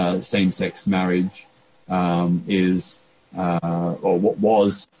same-sex marriage is, or what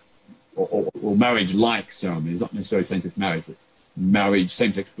was, or marriage-like ceremonies, not necessarily same-sex marriage, but marriage,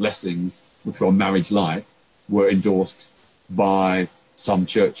 same-sex blessings, which were marriage-like, were endorsed by some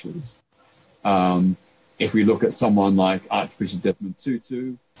churches. If we look at someone like Archbishop Desmond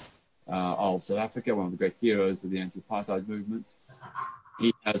Tutu of South Africa, one of the great heroes of the anti-apartheid movement,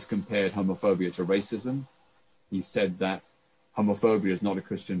 he has compared homophobia to racism. He said that homophobia is not a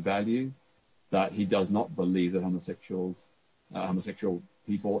Christian value, that he does not believe that homosexual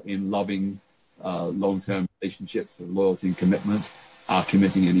people in loving long-term relationships of loyalty and commitment are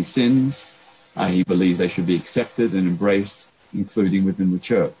committing any sins. He believes they should be accepted and embraced, including within the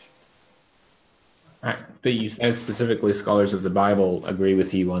church. Right. But you said specifically scholars of the Bible agree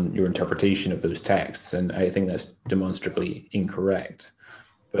with you on your interpretation of those texts, and I think that's demonstrably incorrect.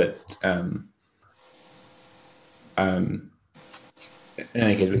 But in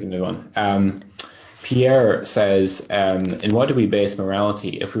any case, we can move on. Pierre says, in what do we base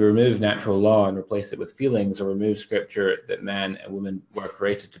morality? If we remove natural law and replace it with feelings, or remove scripture that man and woman were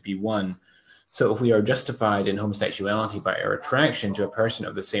created to be one, so if we are justified in homosexuality by our attraction to a person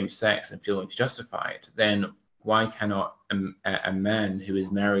of the same sex and feeling justified, then why cannot a man who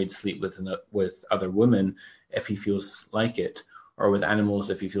is married sleep with other women if he feels like it, or with animals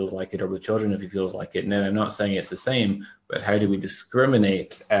if he feels like it, or with children if he feels like it? No, I'm not saying it's the same, but how do we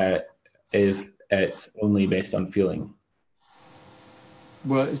discriminate if it's only based on feeling?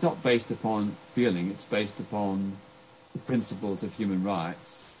 Well, it's not based upon feeling, it's based upon the principles of human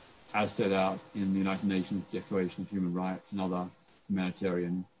rights as set out in the United Nations Declaration of Human Rights and other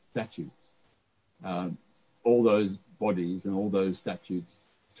humanitarian statutes. All those bodies and all those statutes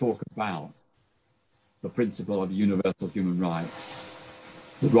talk about the principle of universal human rights,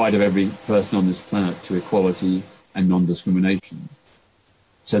 the right of every person on this planet to equality and non-discrimination.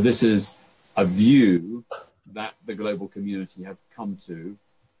 So this is a view that the global community have come to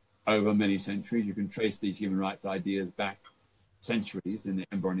over many centuries. You can trace these human rights ideas back centuries in the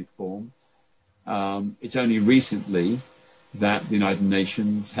embryonic form. It's only recently that the United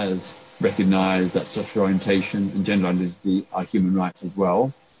Nations has recognized that sexual orientation and gender identity are human rights as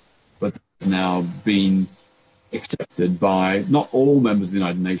well, but it's now been accepted by not all members of the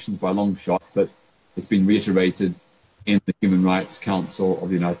United Nations by a long shot, but it's been reiterated in the Human Rights Council of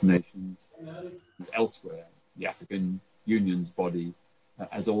the United Nations and elsewhere. The African Union's body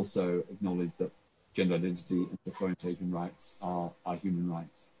has also acknowledged that gender identity and sexual orientation rights are human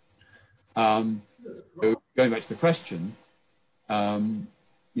rights. So going back to the question,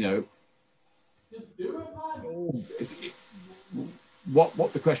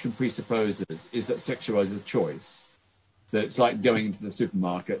 what the question presupposes is that sexuality is a choice. That it's like going into the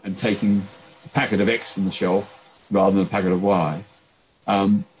supermarket and taking a packet of X from the shelf rather than a packet of Y.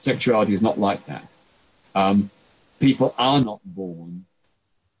 Sexuality is not like that. People are not born.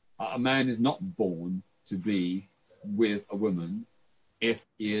 A man is not born to be with a woman if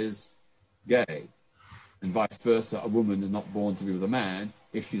he is gay, and vice versa. A woman is not born to be with a man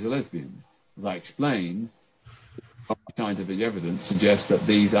if she's a lesbian. As I explained, scientific evidence suggests that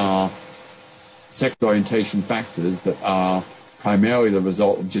these are sexual orientation factors that are primarily the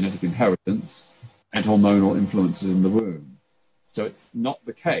result of genetic inheritance and hormonal influences in the womb. So it's not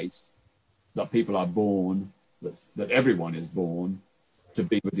the case that people are born, that everyone is born to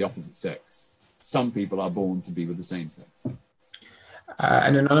be with the opposite sex. Some people are born to be with the same sex.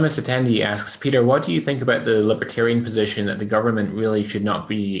 An anonymous attendee asks, Peter, what do you think about the libertarian position that the government really should not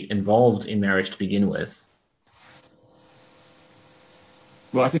be involved in marriage to begin with?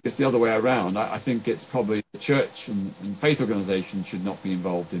 Well, I think it's the other way around. I think it's probably the church and faith organizations should not be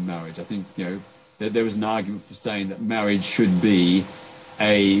involved in marriage. I think, there is an argument for saying that marriage should be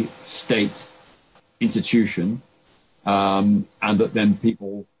a state institution, and that then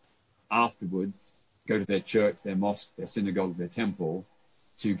people afterwards go to their church, their mosque, their synagogue, their temple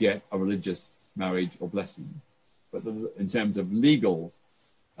to get a religious marriage or blessing. But in terms of legality,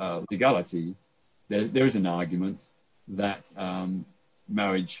 there is an argument that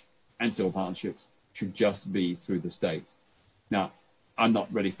marriage and civil partnerships should just be through the state. Now, I'm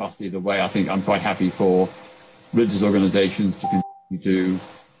not really fussed either way. I think I'm quite happy for religious organizations to continue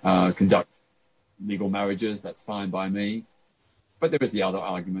to conduct legal marriages. That's fine by me. But there is the other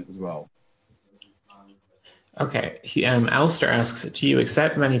argument as well. Okay. Alistair asks, do you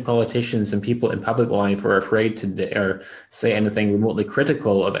accept many politicians and people in public life are afraid to say anything remotely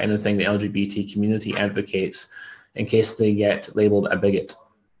critical of anything the LGBT community advocates in case they get labeled a bigot?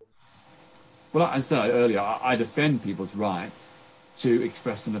 Well, as I said earlier, I defend people's right to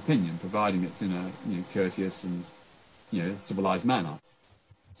express an opinion, providing it's in a courteous and civilized manner.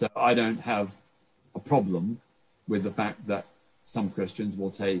 So I don't have a problem with the fact that some Christians will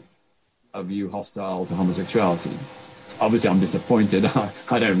take a view hostile to homosexuality. Obviously, I'm disappointed.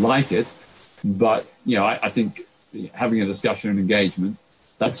 I don't like it, but I think having a discussion and engagement,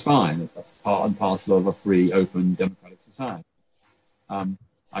 that's fine. That's part and parcel of a free, open, democratic society.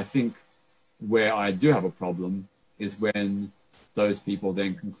 I think where I do have a problem is when those people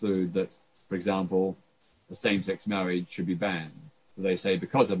then conclude that, for example, the same-sex marriage should be banned. So they say,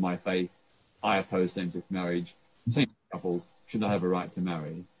 because of my faith, I oppose same-sex marriage. Same-sex couples should not have a right to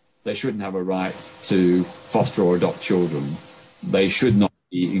marry. They shouldn't have a right to foster or adopt children. They should not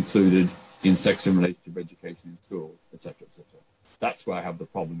be included in sex and relationship education in schools, etc., etc. That's where I have the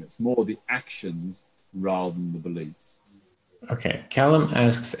problem. It's more the actions rather than the beliefs. Okay. Callum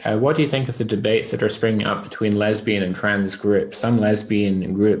asks, what do you think of the debates that are springing up between lesbian and trans groups? Some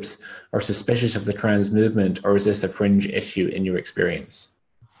lesbian groups are suspicious of the trans movement, or is this a fringe issue in your experience?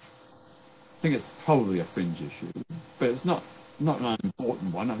 I think it's probably a fringe issue, but it's not an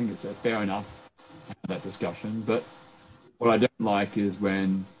important one. I think it's fair enough to have that discussion. But what I don't like is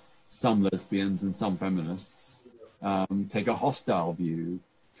when some lesbians and some feminists take a hostile view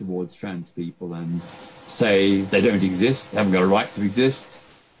towards trans people and say they don't exist, they haven't got a right to exist,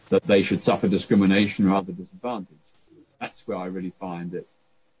 that they should suffer discrimination or other disadvantage. That's where I really find it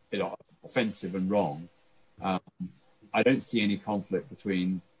offensive and wrong. I don't see any conflict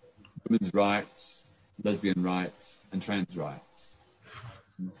between women's rights, lesbian rights, and trans rights.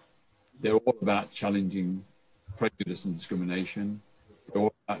 They're all about challenging prejudice and discrimination. They're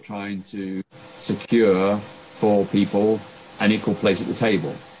all about trying to secure for people an equal place at the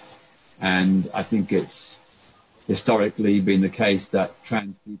table. And I think it's historically been the case that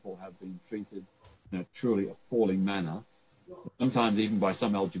trans people have been treated in a truly appalling manner, sometimes even by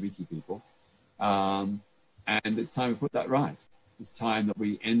some LGBT people. And it's time we put that right. It's time that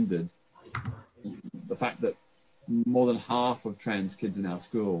we ended the fact that more than half of trans kids in our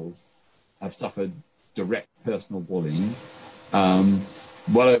schools have suffered direct personal bullying.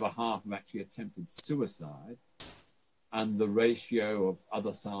 Well over half have actually attempted suicide. And the ratio of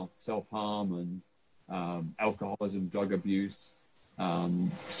other self-harm and alcoholism, drug abuse,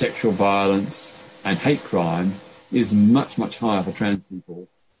 sexual violence, and hate crime is much, much higher for trans people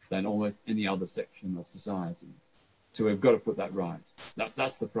than almost any other section of society. So we've got to put that right.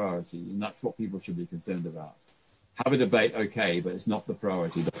 That's the priority, and that's what people should be concerned about. Have a debate, okay, but it's not the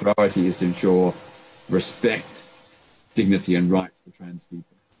priority. The priority is to ensure respect, dignity, and rights for trans people.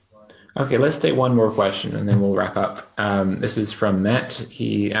 Okay, let's take one more question and then we'll wrap up. This is from Matt.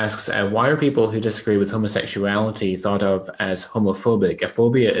 He asks, why are people who disagree with homosexuality thought of as homophobic? A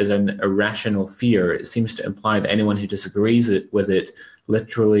phobia is an irrational fear. It seems to imply that anyone who disagrees with it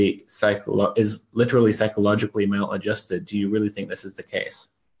is literally psychologically maladjusted. Do you really think this is the case?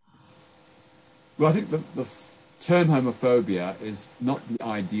 Well, I think the term homophobia is not the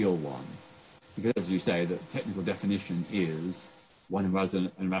ideal one, because as you say, the technical definition is one who has an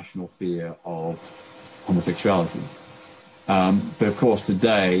irrational fear of homosexuality. But of course,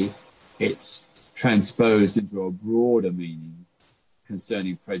 today, it's transposed into a broader meaning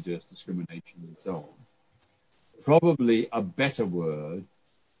concerning prejudice, discrimination, and so on. Probably a better word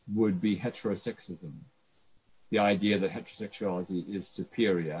would be heterosexism, the idea that heterosexuality is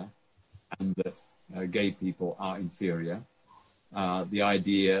superior and that gay people are inferior, the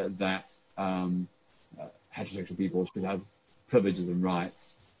idea that heterosexual people should have privileges and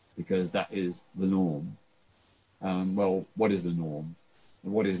rights because that is the norm. Well, what is the norm?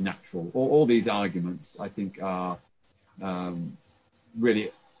 What is natural? All these arguments, I think, are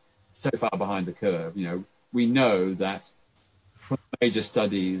really so far behind the curve. You know, we know that from major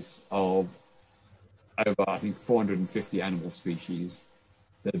studies of over, I think, 450 animal species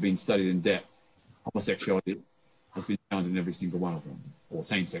that have been studied in depth, homosexuality has been found in every single one of them, or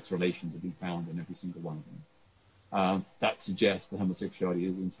same-sex relations have been found in every single one of them. That suggests that homosexuality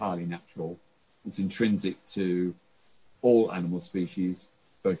is entirely natural. It's intrinsic to all animal species,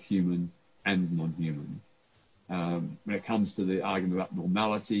 both human and non-human. When it comes to the argument about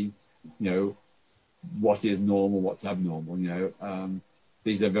normality, you know, what is normal, what's abnormal, you know,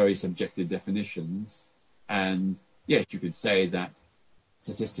 these are very subjective definitions. And yes, you could say that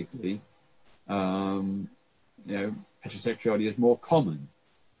statistically, you know, heterosexuality is more common.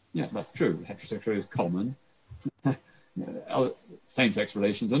 Yeah, that's true. Heterosexuality is common. Same-sex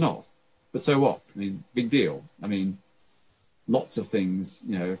relations are not. But so what? I mean, big deal. I mean, lots of things,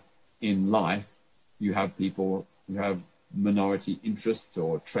 you know, in life, you have people who have minority interests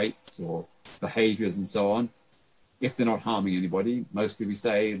or traits or behaviors and so on. If they're not harming anybody, mostly we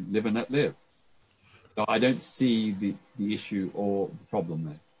say live and let live. So I don't see the issue or the problem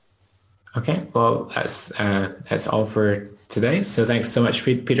there. Okay, well, that's all for today. So thanks so much,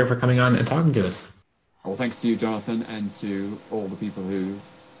 Peter, for coming on and talking to us. Well, thanks to you, Jonathan, and to all the people who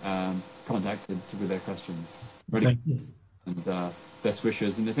contacted with their questions. Ready? Thank you. And best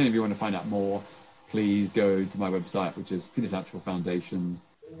wishes. And if any of you want to find out more, please go to my website, which is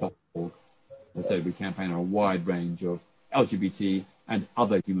petertatchellfoundation.org. As I say, we campaign on a wide range of LGBT and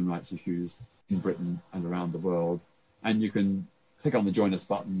other human rights issues in Britain and around the world. And you can click on the Join Us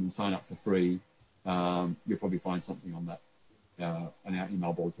button and sign up for free. You'll probably find something on that, on our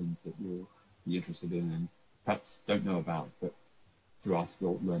email bulletins that you'll be interested in and perhaps don't know about, but through us,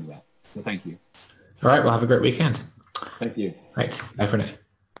 we'll learn about. So thank you. All right. Well, have a great weekend. Thank you. Right. Bye for now.